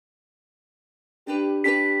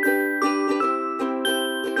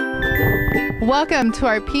Welcome to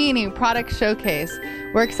our Peony Product Showcase.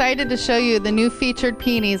 We're excited to show you the new featured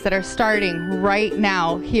peonies that are starting right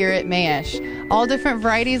now here at Mayesh. All different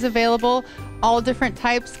varieties available, all different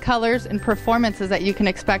types, colors, and performances that you can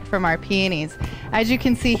expect from our peonies. As you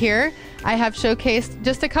can see here, I have showcased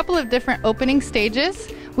just a couple of different opening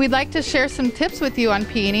stages. We'd like to share some tips with you on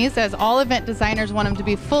peonies, as all event designers want them to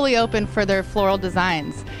be fully open for their floral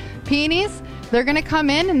designs. Peonies, they're going to come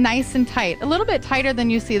in nice and tight, a little bit tighter than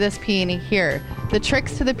you see this peony here. The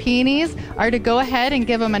tricks to the peonies are to go ahead and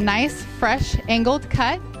give them a nice, fresh, angled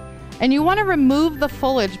cut. And you want to remove the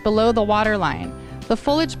foliage below the waterline. The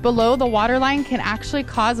foliage below the waterline can actually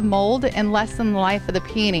cause mold and lessen the life of the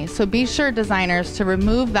peony. So be sure, designers, to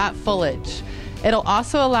remove that foliage. It'll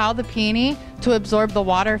also allow the peony to absorb the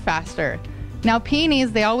water faster. Now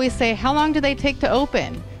peonies, they always say, how long do they take to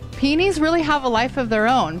open? Peonies really have a life of their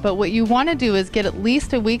own, but what you want to do is get at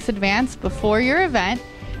least a week's advance before your event.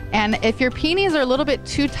 And if your peonies are a little bit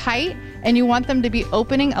too tight and you want them to be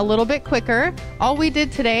opening a little bit quicker, all we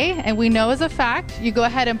did today, and we know as a fact, you go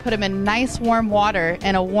ahead and put them in nice warm water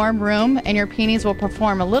in a warm room and your peonies will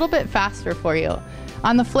perform a little bit faster for you.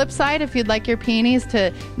 On the flip side, if you'd like your peonies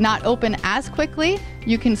to not open as quickly,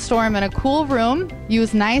 you can store them in a cool room,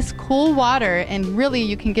 use nice cool water, and really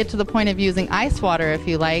you can get to the point of using ice water if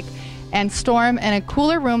you like, and store them in a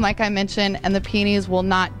cooler room like I mentioned, and the peonies will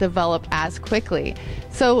not develop as quickly.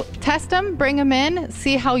 So test them, bring them in,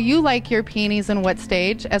 see how you like your peonies and what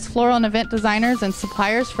stage. As floral and event designers and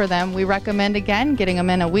suppliers for them, we recommend, again, getting them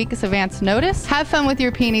in a week's advance notice. Have fun with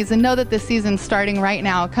your peonies and know that the season's starting right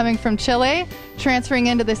now. Coming from Chile, transferring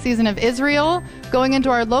into the season of Israel, going into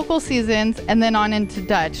our local seasons, and then on into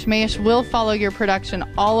Dutch. Mayesh will follow your production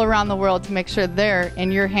all around the world to make sure they're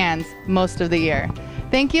in your hands most of the year.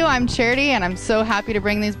 Thank you, I'm Charity, and I'm so happy to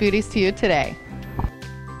bring these beauties to you today.